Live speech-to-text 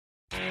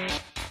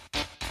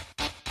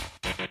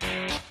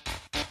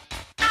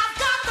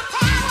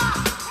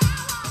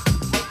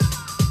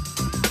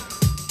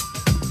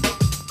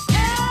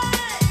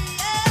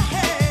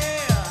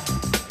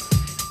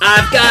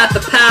I've got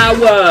the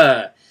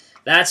power.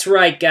 That's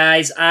right,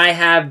 guys. I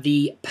have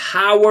the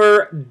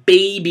Power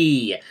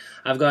Baby.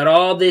 I've got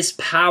all this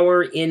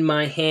power in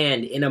my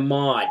hand in a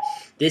mod.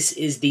 This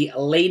is the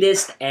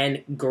latest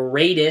and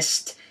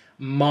greatest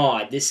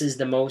mod. This is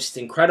the most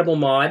incredible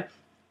mod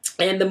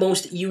and the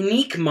most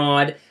unique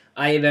mod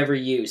I have ever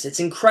used. It's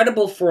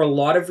incredible for a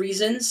lot of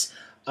reasons.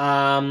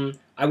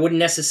 I wouldn't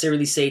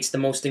necessarily say it's the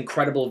most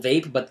incredible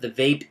vape, but the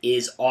vape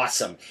is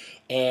awesome.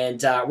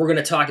 And we're going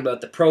to talk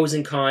about the pros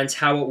and cons,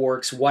 how it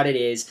works, what it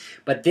is.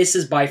 But this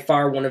is by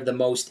far one of the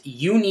most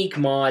unique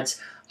mods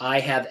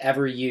I have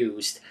ever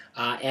used.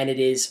 And it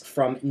is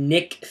from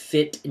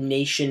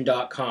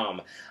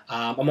NickFitNation.com.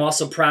 I'm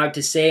also proud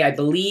to say I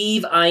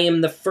believe I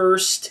am the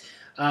first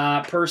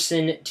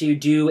person to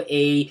do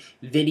a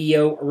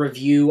video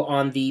review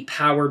on the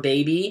Power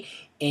Baby.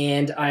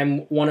 And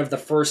I'm one of the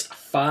first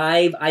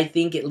 5, I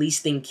think, at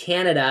least in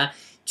Canada,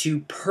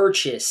 to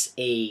purchase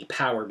a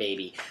Power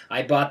Baby.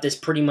 I bought this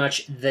pretty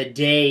much the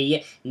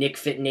day Nick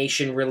Fit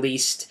Nation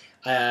released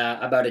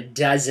about a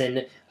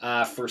dozen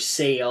for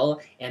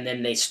sale, and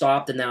then they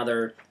stopped, and now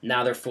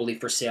they're fully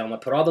for sale. I'm gonna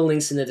put all the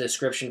links in the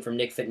description from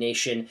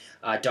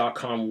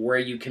NickFitNation.com where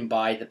you can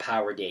buy the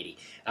Power Baby.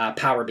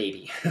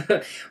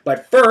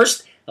 But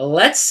first,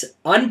 let's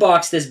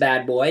unbox this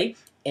bad boy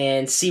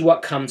and see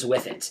what comes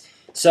with it.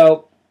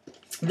 So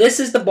this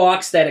is the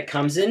box that it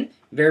comes in.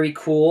 Very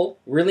cool.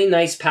 Really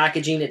nice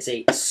packaging. It's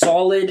a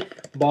solid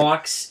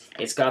box.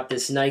 It's got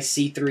this nice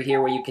see-through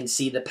here where you can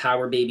see the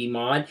Power Baby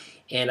mod.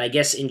 And I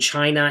guess in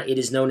China it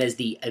is known as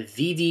the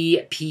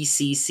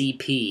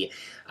VVPCCP.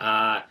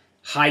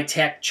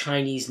 High-tech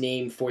Chinese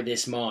name for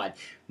this mod.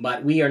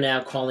 But we are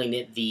now calling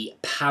it the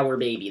Power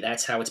Baby.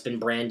 That's how it's been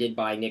branded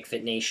by Nick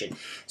Fit Nation.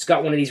 It's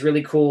got one of these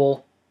really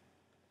cool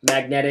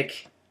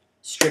magnetic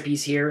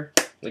strippies here,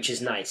 which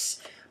is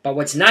nice. But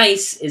what's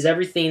nice is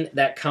everything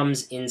that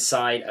comes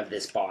inside of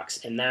this box,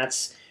 and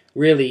that's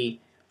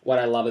really what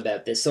I love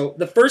about this. So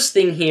the first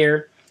thing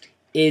here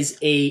is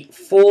a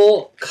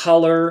full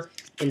color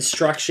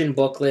instruction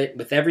booklet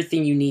with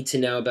everything you need to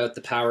know about the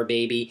Power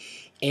Baby,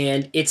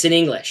 and it's in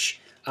English.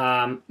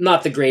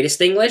 Not the greatest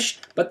English,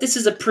 but this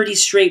is a pretty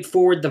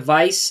straightforward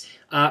device,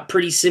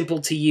 pretty simple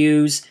to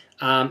use.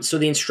 So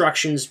the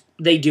instructions,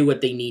 they do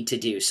what they need to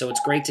do. So it's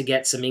great to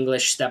get some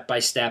English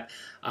step-by-step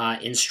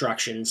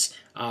instructions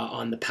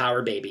on the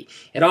Power Baby.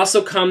 It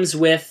also comes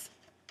with,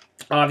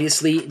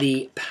 obviously,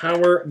 the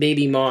Power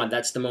Baby mod.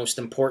 That's the most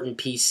important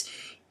piece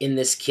in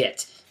this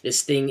kit.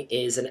 This thing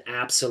is an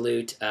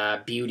absolute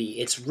beauty.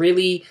 It's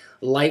really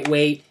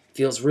lightweight.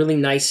 Feels really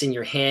nice in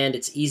your hand.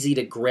 It's easy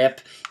to grip.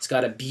 It's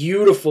got a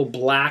beautiful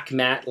black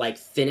matte-like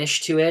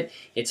finish to it.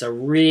 It's a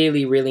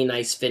really, really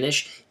nice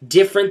finish.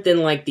 Different than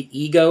like the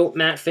Ego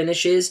matte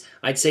finishes.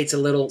 I'd say it's a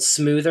little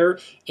smoother.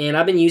 And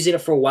I've been using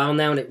it for a while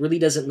now, and it really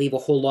doesn't leave a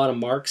whole lot of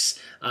marks.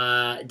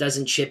 It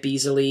doesn't chip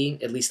easily.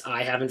 At least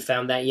I haven't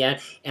found that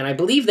yet. And I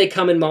believe they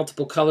come in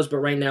multiple colors, but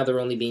right now they're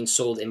only being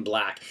sold in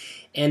black.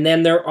 And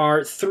then there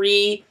are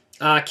 3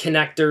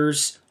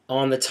 connectors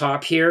on the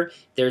top here.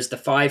 There's the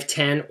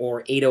 510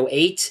 or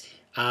 808.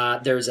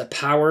 There's a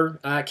power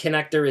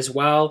connector as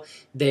well.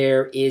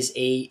 There is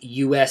a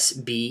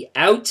USB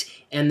out,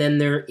 and then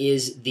there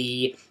is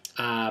the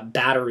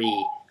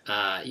battery.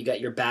 You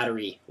got your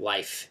battery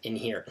life in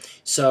here.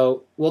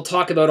 So we'll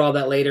talk about all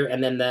that later,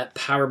 and then the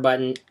power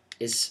button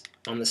is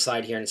on the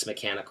side here, and it's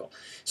mechanical.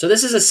 So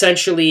this is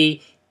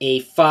essentially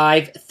a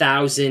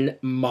 5,000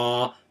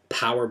 mAh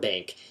power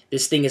bank.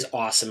 This thing is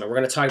awesome, and we're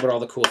going to talk about all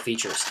the cool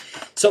features.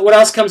 So what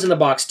else comes in the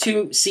box?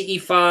 2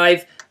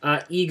 CE5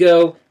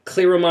 Ego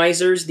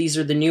clearomizers. These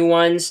are the new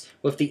ones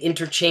with the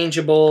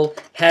interchangeable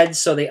heads,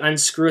 so they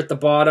unscrew at the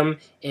bottom,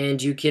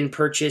 and you can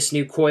purchase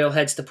new coil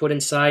heads to put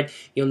inside.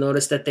 You'll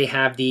notice that they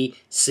have the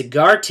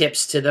cigar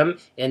tips to them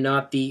and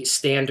not the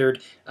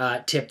standard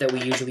tip that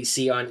we usually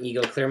see on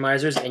Ego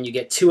clearomizers, and you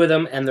get 2 of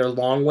them, and they're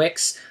long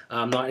wicks.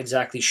 I'm not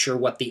exactly sure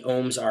what the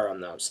ohms are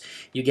on those.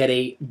 You get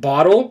a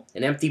bottle,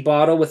 an empty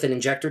bottle with an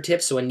injector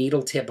tip, so a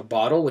needle tip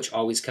bottle, which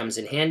always comes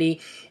in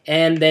handy,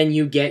 and then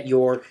you get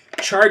your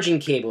charging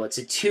cable. It's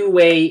a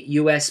 2-way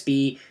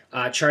USB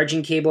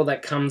charging cable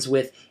that comes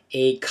with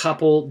a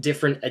couple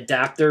different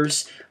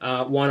adapters.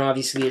 One,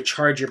 obviously, to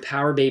charge your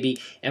Power Baby,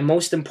 and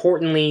most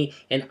importantly,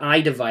 an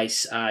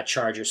iDevice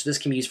charger. So this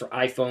can be used for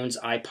iPhones,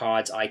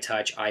 iPods,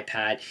 iTouch,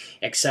 iPad,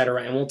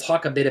 etc. And we'll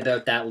talk a bit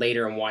about that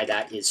later and why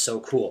that is so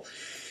cool.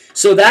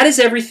 So that is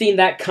everything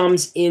that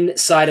comes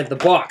inside of the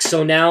box.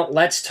 So now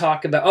let's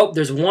talk about, oh,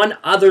 there's one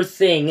other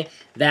thing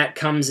that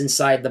comes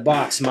inside the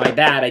box. My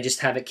bad, I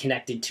just have it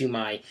connected to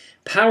my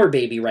Power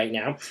Baby right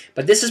now.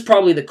 But this is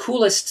probably the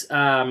coolest,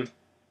 I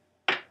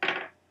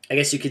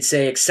guess you could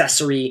say,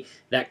 accessory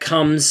that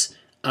comes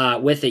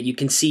with it. You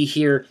can see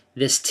here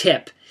this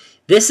tip.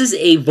 This is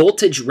a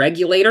voltage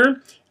regulator,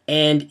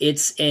 and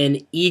it's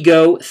an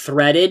Ego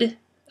threaded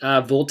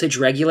voltage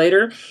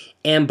regulator.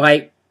 And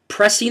by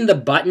pressing the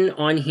button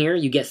on here,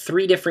 you get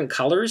 3 different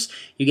colors.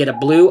 You get a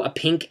blue, a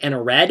pink, and a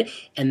red,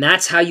 and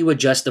that's how you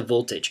adjust the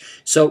voltage.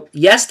 So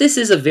yes, this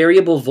is a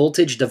variable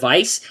voltage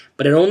device,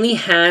 but it only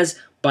has,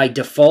 by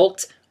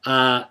default,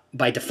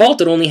 by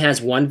default, it only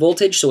has 1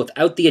 voltage, so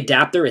without the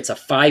adapter, it's a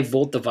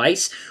 5-volt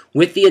device.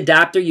 With the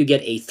adapter, you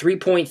get a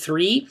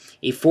 3.3,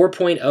 a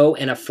 4.0,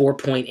 and a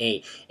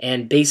 4.8.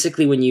 And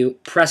basically, when you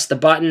press the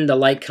button, the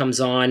light comes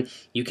on.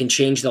 You can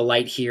change the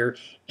light here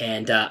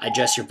and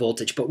adjust your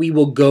voltage. But we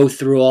will go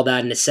through all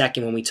that in a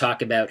second when we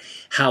talk about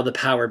how the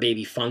Power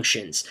Baby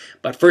functions.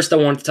 But first, I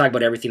wanted to talk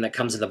about everything that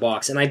comes in the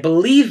box. And I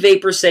believe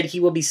Vapor said he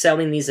will be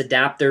selling these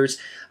adapters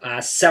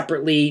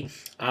separately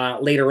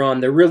later on.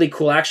 They're really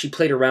cool. I actually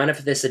played around with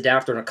this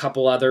adapter and a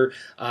couple other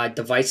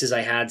devices.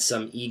 I had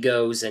some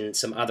Egos and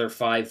some other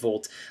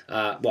 5-volt,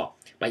 well,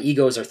 my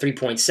Egos are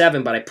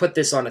 3.7, but I put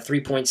this on a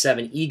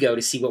 3.7 Ego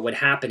to see what would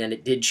happen, and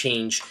it did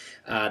change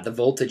the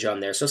voltage on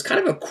there. So it's kind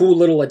of a cool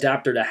little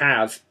adapter to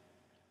have.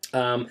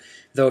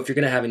 Though if you're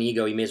going to have an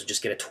Ego, you may as well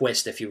just get a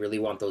twist if you really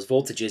want those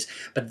voltages.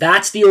 But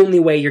that's the only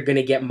way you're going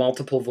to get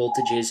multiple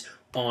voltages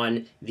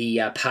on the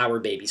Power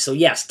Baby. So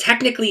yes,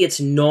 technically it's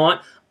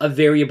not a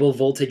variable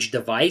voltage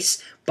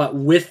device, but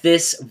with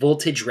this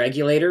voltage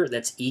regulator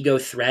that's Ego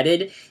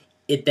threaded,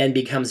 it then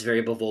becomes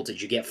variable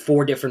voltage. You get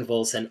 4 different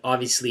volts, and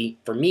obviously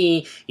for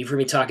me, you've heard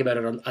me talk about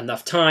it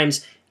enough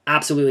times,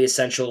 absolutely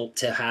essential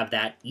to have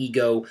that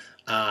Ego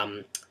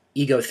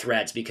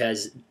threads,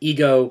 because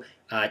Ego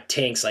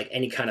tanks like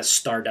any kind of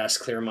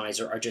Stardust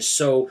Clearmiser are just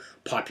so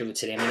popular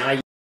today. I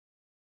mean,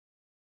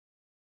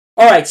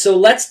 Alright, so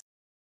let's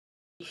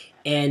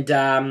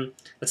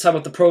talk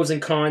about the pros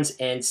and cons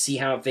and see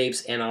how it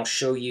vapes, and I'll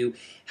show you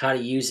how to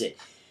use it.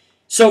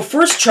 So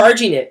first,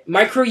 charging it.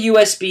 Micro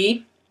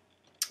USB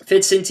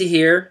fits into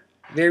here.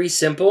 Very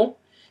simple.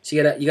 So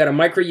you got a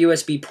micro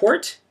USB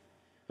port,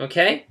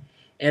 okay,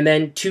 and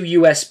then 2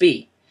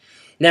 USB.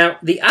 Now,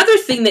 the other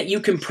thing that you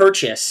can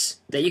purchase,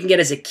 that you can get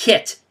as a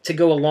kit to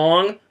go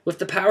along with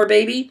the Power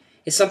Baby,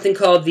 is something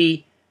called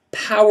the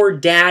Power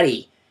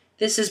Daddy.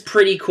 This is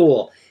pretty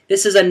cool.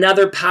 This is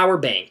another power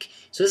bank.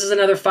 So this is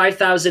another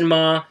 5,000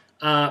 mAh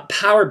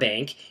power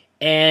bank,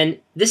 and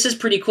this is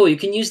pretty cool. You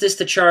can use this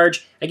to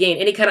charge, again,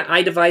 any kind of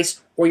iDevice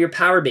or your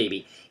Power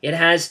Baby. It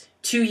has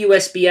 2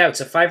 USB outs,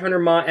 a 500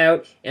 mAh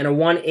out and a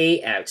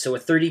 1A out. So a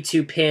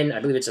 32-pin, I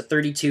believe it's a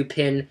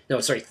 32-pin, no,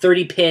 sorry,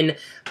 30-pin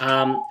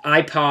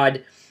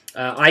iPod,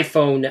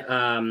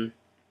 iPhone,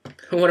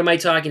 what am I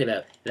talking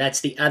about?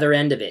 That's the other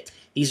end of it.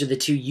 These are the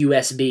 2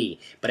 USB,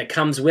 but it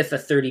comes with a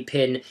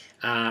 30-pin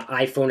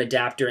iPhone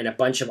adapter and a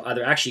bunch of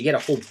other, actually you get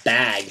a whole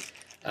bag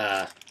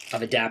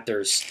of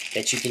adapters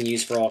that you can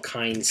use for all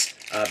kinds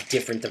of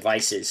different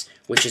devices,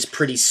 which is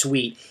pretty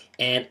sweet.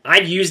 And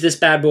I've used this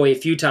bad boy a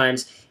few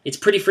times. It's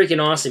pretty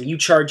freaking awesome. You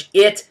charge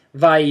it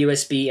via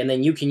USB, and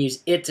then you can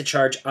use it to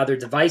charge other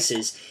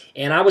devices.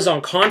 And I was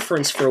on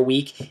conference for a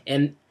week,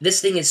 and this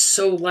thing is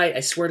so light. I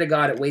swear to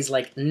God, it weighs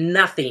like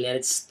nothing, and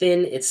it's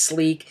thin, it's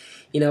sleek,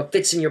 you know, it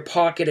fits in your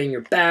pocket, in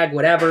your bag,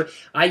 whatever.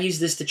 I use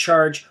this to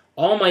charge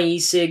all my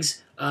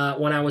e-cigs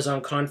when I was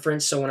on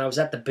conference. So when I was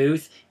at the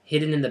booth,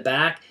 hidden in the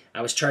back,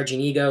 I was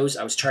charging Egos,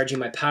 I was charging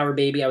my Power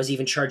Baby, I was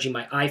even charging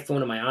my iPhone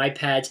and my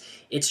iPads.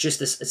 It's just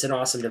this, it's an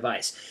awesome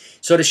device.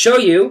 So to show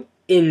you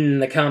in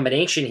the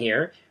combination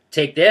here,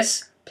 take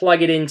this,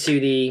 plug it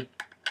into the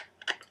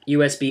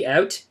USB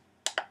out,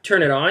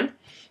 turn it on.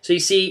 So you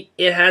see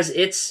it has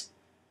its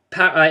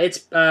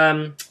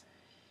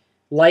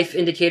life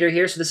indicator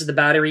here. So this is the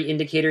battery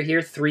indicator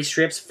here, 3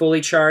 strips,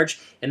 fully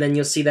charged, and then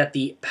you'll see that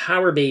the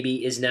Power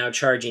Baby is now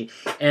charging.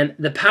 And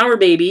the Power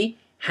Baby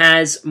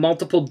has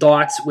multiple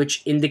dots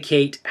which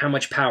indicate how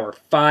much power,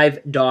 5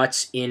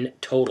 dots in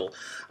total.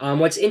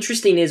 What's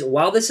interesting is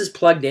while this is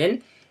plugged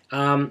in,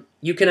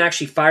 you can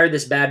actually fire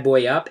this bad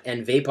boy up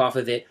and vape off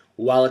of it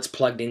while it's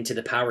plugged into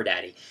the Power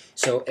Daddy.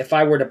 So if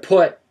I were to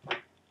put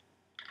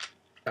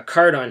a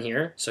card on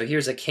here, so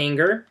here's a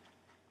Kanger,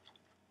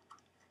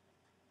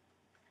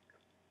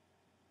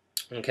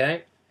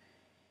 okay,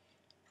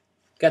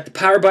 got the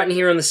power button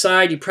here on the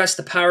side, you press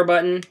the power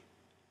button,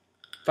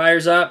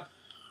 fires up.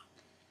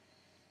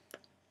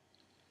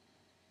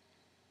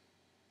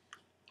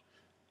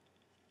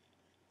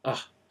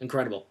 Oh,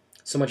 incredible.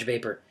 So much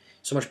vapor.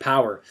 So much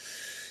power.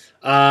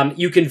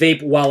 You can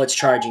vape while it's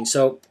charging,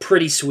 so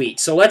pretty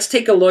sweet. So let's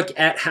take a look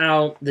at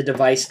how the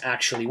device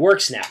actually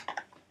works now.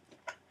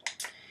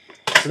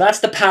 So that's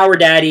the Power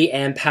Daddy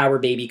and Power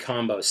Baby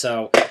combo.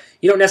 So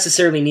you don't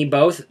necessarily need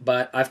both,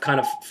 but I've kind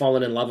of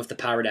fallen in love with the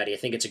Power Daddy. I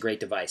think it's a great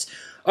device.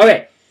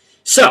 Okay,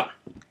 so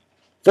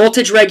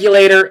voltage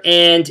regulator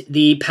and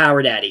the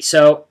Power Daddy.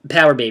 So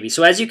Power Baby.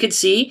 So as you can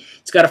see,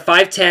 it's got a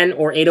 510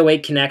 or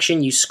 808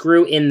 connection. You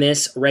screw in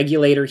this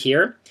regulator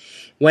here.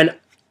 When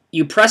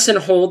you press and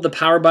hold the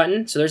power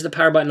button, so there's the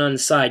power button on the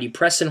side, you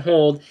press and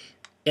hold,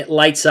 it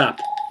lights up.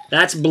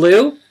 That's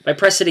blue. If I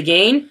press it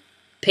again,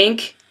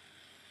 pink,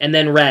 and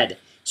then red.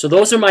 So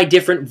those are my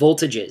different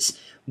voltages.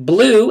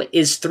 Blue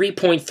is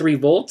 3.3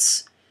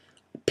 volts,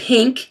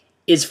 pink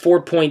is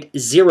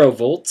 4.0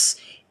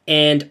 volts,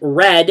 and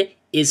red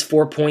is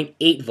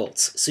 4.8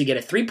 volts. So you get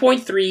a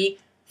 3.3,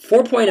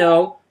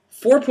 4.0,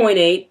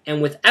 4.8,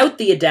 and without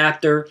the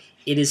adapter,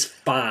 it is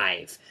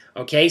 5.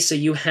 Okay, so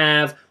you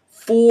have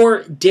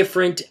 4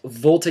 different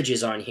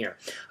voltages on here.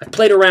 I've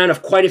played around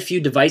with quite a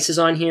few devices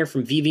on here,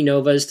 from VV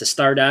Novas to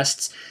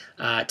Stardusts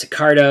to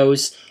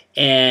Cardos,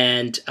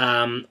 and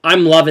I'm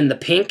loving the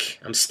pink.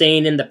 I'm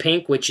staying in the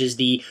pink, which is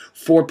the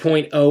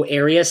 4.0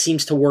 area.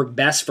 Seems to work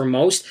best for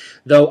most,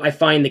 though I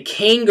find the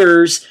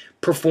Kangers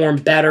perform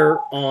better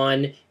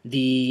on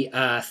the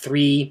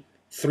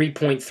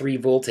 3.3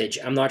 voltage.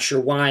 I'm not sure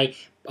why.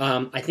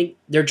 I think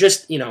they're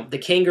just,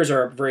 the Kangers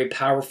are very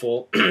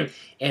powerful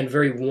and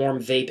very warm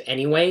vape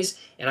anyways,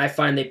 and I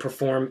find they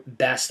perform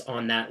best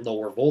on that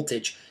lower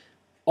voltage,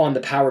 on the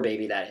Power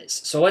Baby, that is.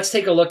 So let's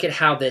take a look at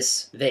how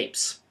this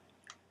vapes.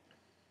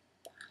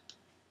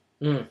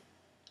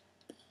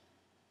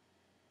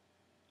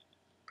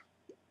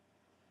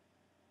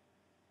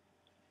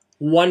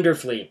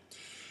 Wonderfully.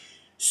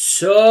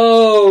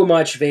 So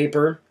much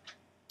vapor,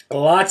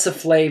 lots of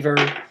flavor.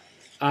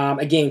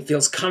 Again,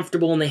 feels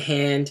comfortable in the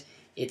hand.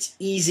 It's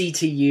easy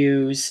to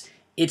use.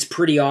 It's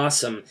pretty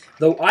awesome.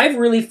 Though I've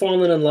really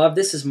fallen in love.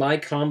 This is my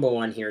combo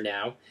on here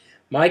now.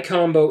 My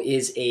combo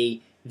is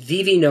a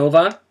VV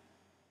Nova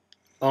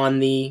on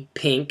the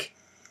pink,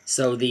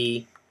 so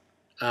the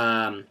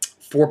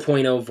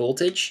 4.0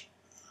 voltage.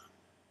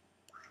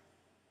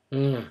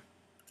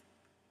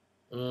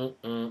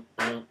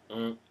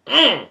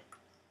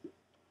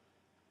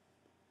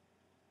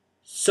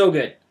 So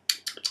good.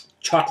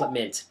 Chocolate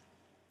mint.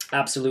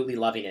 Absolutely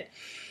loving it.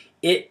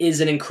 It is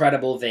an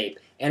incredible vape.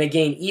 And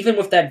again, even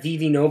with that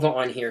VV Nova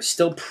on here,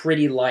 still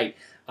pretty light.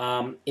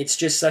 It's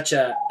just such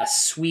a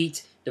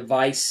sweet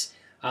device.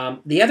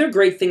 The other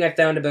great thing I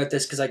found about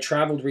this, because I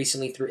traveled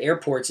recently through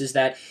airports, is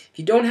that if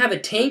you don't have a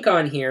tank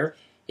on here,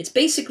 it's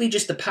basically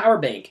just a power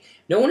bank.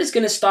 No one is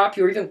going to stop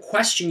you or even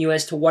question you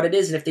as to what it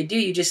is. And if they do,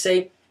 you just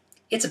say,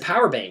 it's a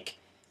power bank.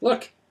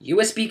 Look,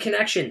 USB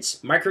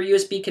connections, micro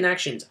USB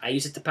connections. I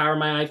use it to power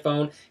my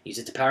iPhone, use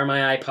it to power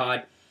my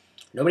iPod.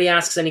 Nobody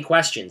asks any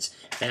questions.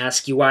 They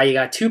ask you why you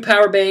got 2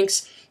 power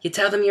banks. You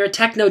tell them you're a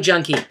techno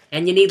junkie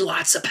and you need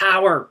lots of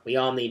power. We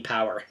all need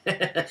power.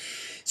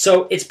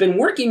 So it's been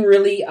working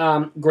really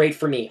great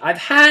for me. I've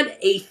had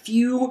a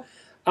few,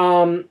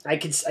 I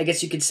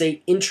guess you could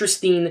say,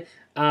 interesting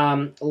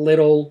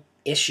little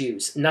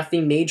issues.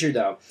 Nothing major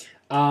though.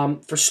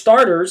 For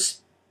starters,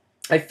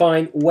 I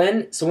find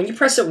when you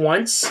press it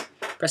once,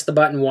 press the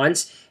button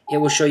once, it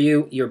will show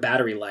you your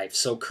battery life.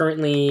 So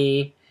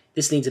currently,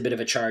 this needs a bit of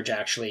a charge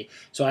actually.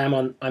 So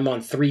I'm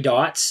on 3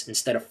 dots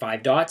instead of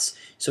 5 dots.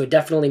 So it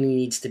definitely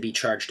needs to be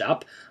charged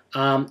up.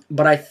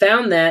 But I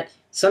found that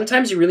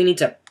sometimes you really need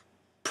to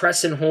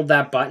press and hold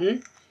that button.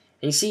 And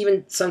you see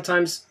even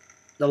sometimes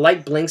the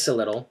light blinks a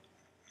little.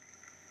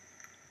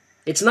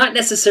 It's not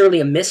necessarily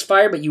a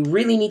misfire, but you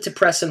really need to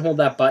press and hold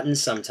that button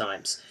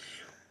sometimes.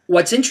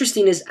 What's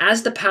interesting is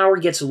as the power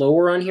gets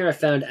lower on here, I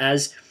found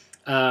as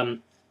the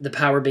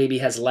Power Baby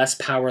has less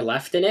power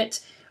left in it,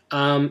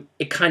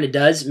 it kind of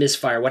does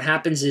misfire. What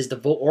happens is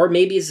or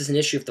maybe this is an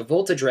issue with the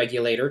voltage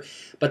regulator,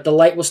 but the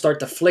light will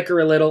start to flicker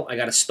a little. I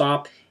got to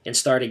stop and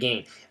start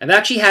again. I've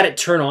actually had it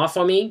turn off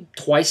on me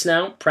twice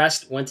now.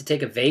 Pressed, went to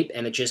take a vape,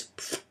 and it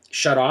just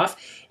shut off.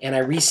 And I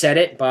reset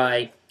it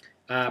by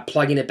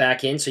plugging it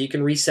back in. So you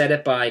can reset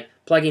it by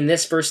plugging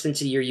this first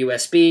into your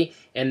USB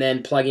and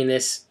then plugging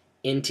this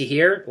into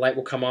here. Light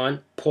will come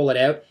on, pull it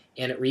out,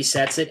 and it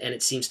resets it, and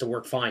it seems to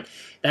work fine.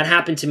 That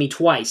happened to me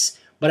twice.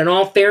 But in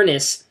all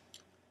fairness,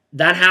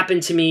 that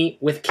happened to me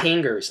with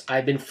Kangers.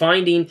 I've been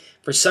finding,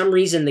 for some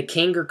reason, the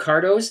Kanger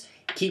Cardos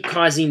keep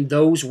causing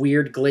those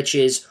weird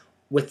glitches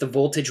with the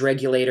voltage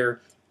regulator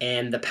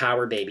and the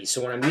Power Baby.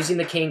 So when I'm using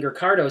the Kanger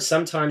Cardos,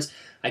 sometimes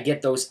I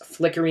get those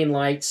flickering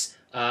lights,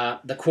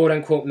 the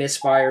quote-unquote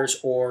misfires,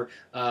 or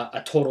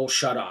a total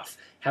shut-off.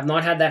 Have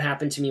not had that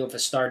happen to me with a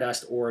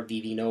Stardust or a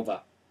VV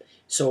Nova.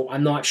 So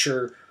I'm not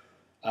sure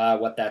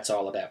what that's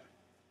all about.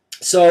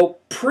 So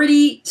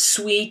pretty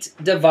sweet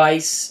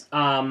device.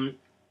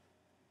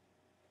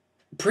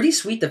 Pretty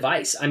sweet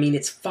device. I mean,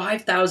 it's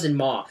 5,000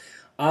 mAh.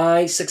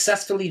 I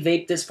successfully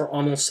vaped this for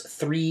almost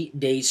 3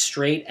 days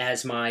straight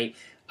as my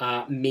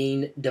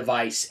main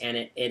device,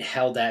 and it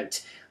held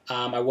out.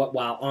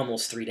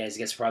 Almost 3 days. I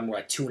guess probably more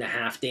like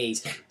 2.5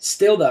 days.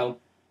 Still, though,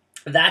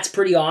 that's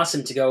pretty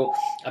awesome to go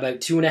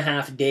about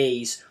 2.5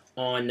 days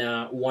on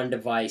one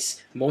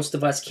device. Most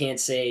of us can't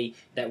say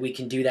that we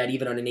can do that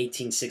even on an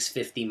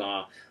 18650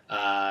 mAh,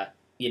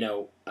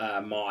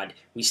 mod.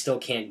 We still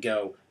can't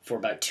go for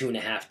about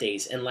 2.5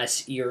 days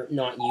unless you're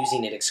not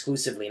using it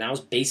exclusively. And I was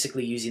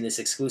basically using this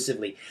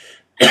exclusively.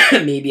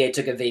 Maybe I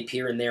took a vape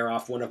here and there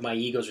off one of my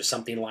Egos or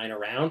something lying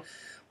around.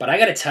 But I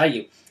got to tell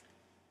you,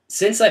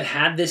 since I've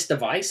had this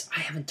device, I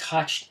haven't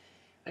touched.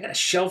 I got a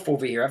shelf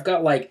over here. I've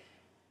got like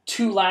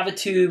 2 Lava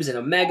Tubes, an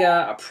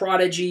Omega, a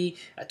Prodigy,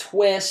 a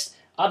Twist,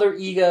 other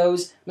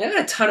Egos. I got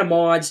a ton of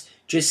mods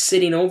just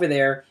sitting over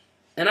there,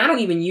 and I don't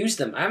even use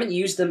them. I haven't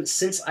used them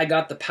since I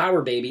got the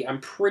Power Baby. I'm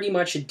pretty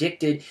much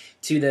addicted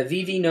to the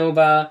VV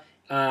Nova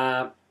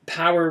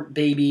Power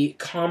Baby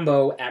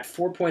combo at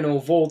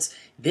 4.0 volts.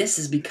 This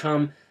has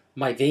become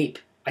my vape.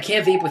 I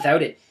can't vape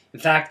without it. In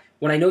fact,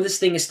 when I know this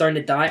thing is starting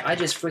to die, I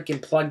just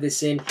freaking plug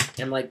this in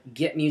and like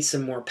get me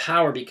some more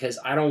power because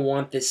I don't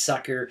want this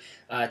sucker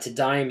to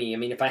die me. I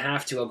mean, if I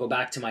have to, I'll go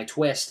back to my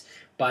twist.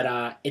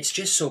 But it's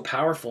just so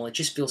powerful. It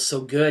just feels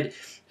so good.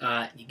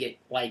 You get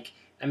like,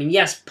 I mean,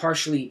 yes,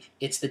 partially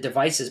it's the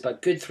devices,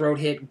 but good throat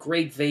hit,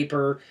 great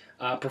vapor,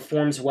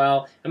 performs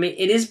well. I mean,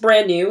 it is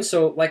brand new,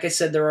 so like I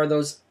said, there are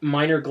those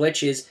minor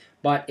glitches,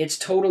 but it's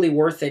totally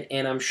worth it,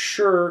 and I'm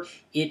sure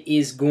it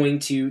is going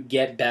to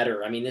get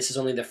better. I mean, this is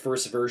only the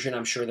first version.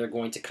 I'm sure they're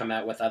going to come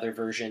out with other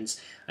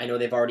versions. I know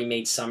they've already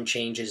made some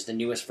changes. The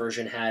newest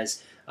version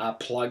has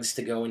plugs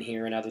to go in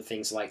here and other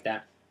things like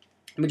that.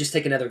 Let me just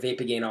take another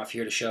vape again off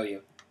here to show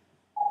you.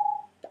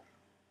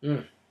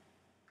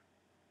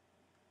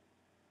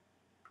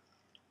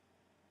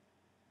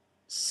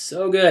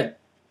 So good.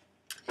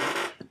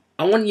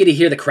 I want you to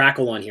hear the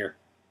crackle on here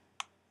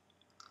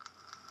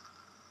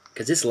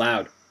because it's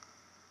loud.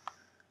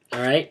 All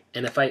right,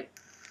 and if I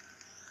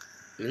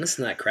mean,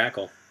 listen to that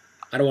crackle.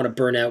 I don't want to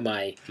burn out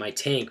my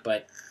tank,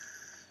 but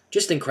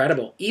just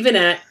incredible. Even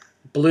at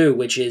blue,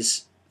 which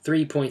is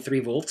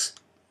 3.3 volts.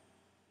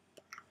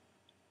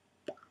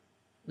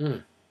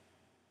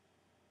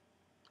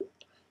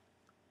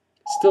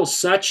 Still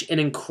such an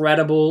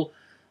incredible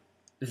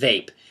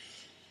vape.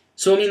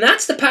 So, I mean,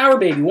 that's the Power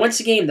Baby. Once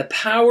again, the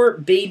Power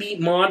Baby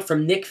mod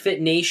from NickFit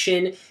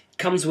Nation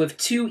comes with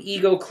 2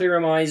 ego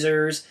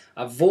clearomizers,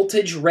 a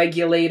voltage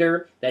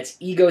regulator that's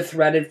ego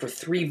threaded for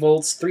 3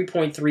 volts,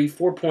 3.3,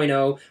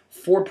 4.0,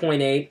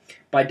 4.8.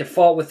 By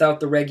default, without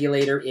the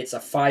regulator, it's a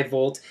 5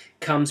 volt.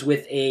 Comes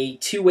with a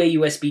 2-way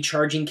USB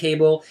charging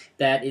cable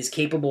that is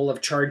capable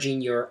of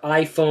charging your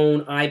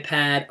iPhone,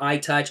 iPad,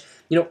 iTouch.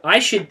 You know, I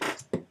should,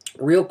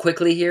 real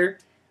quickly here,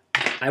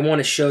 I want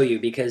to show you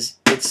because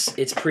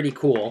it's pretty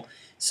cool.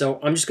 So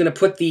I'm just going to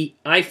put the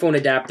iPhone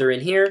adapter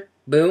in here.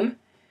 Boom.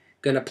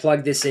 Going to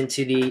plug this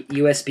into the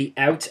USB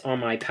out on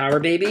my Power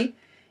Baby,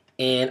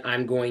 and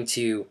I'm going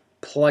to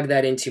plug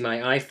that into my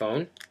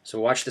iPhone.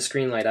 So watch the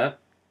screen light up.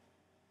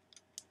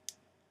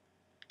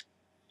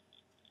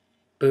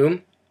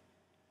 Boom.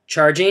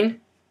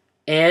 Charging,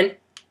 and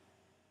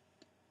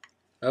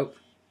oh.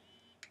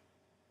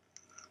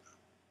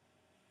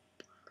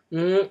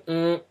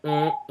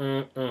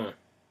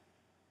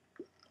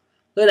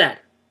 Look at that.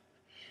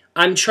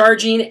 I'm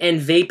charging and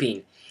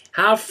vaping.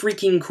 How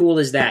freaking cool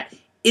is that?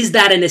 Is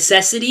that a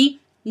necessity?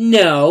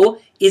 No.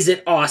 Is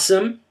it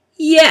awesome?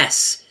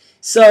 Yes.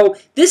 So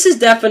this is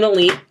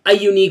definitely a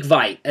unique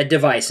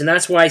device, and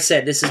that's why I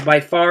said this is by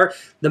far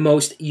the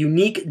most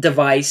unique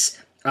device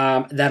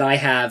that I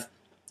have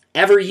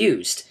ever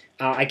used.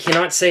 I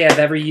cannot say I've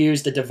ever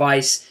used a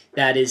device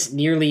that is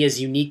nearly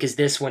as unique as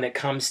this when it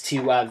comes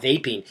to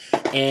vaping,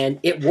 and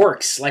it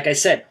works. Like I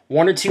said,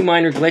 1 or 2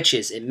 minor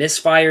glitches. It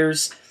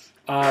misfires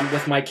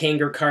with my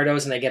Kanger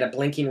Cardos, and I get a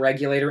blinking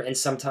regulator, and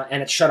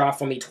it shut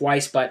off on me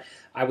twice, but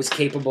I was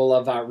capable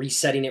of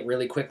resetting it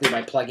really quickly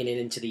by plugging it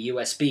into the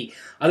USB.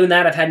 Other than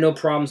that, I've had no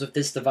problems with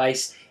this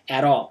device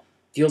at all.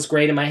 Feels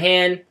great in my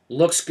hand,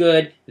 looks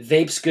good,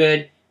 vapes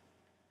good,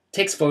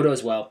 takes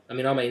photos well. I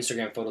mean, all my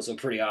Instagram photos look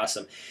pretty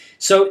awesome.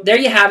 So there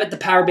you have it, the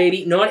Power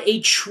Baby. Not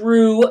a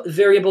true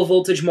variable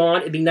voltage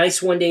mod. It'd be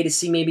nice one day to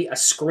see maybe a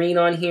screen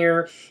on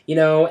here, you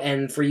know,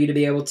 and for you to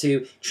be able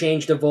to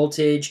change the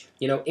voltage,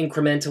 you know,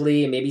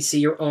 incrementally and maybe see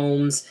your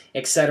ohms,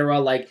 etc.,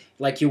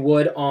 like you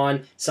would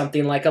on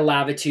something like a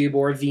Lavitube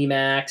or a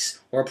VMAX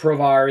or a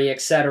Provari,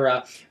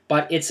 etc.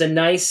 But it's a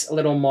nice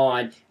little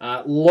mod.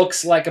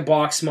 Looks like a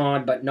box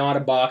mod, but not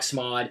a box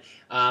mod.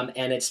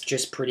 And it's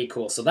just pretty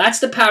cool. So that's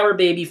the Power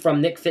Baby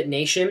from NickFit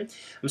Nation.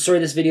 I'm sorry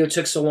this video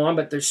took so long,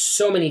 but there's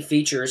so many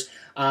features.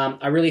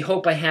 I really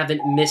hope I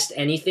haven't missed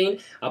anything.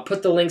 I'll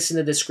put the links in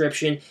the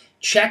description.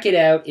 Check it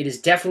out. It is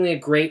definitely a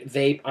great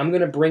vape. I'm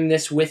going to bring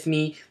this with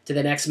me to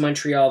the next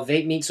Montreal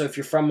Vape Meet. So if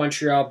you're from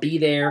Montreal, be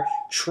there,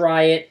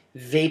 try it,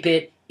 vape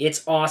it.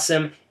 It's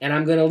awesome. And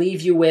I'm going to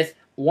leave you with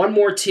one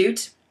more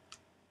toot.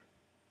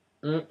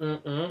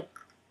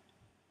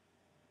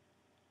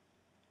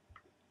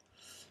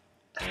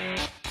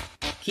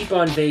 Keep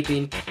on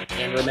vaping,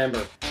 and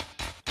remember,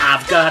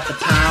 I've got the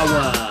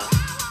power.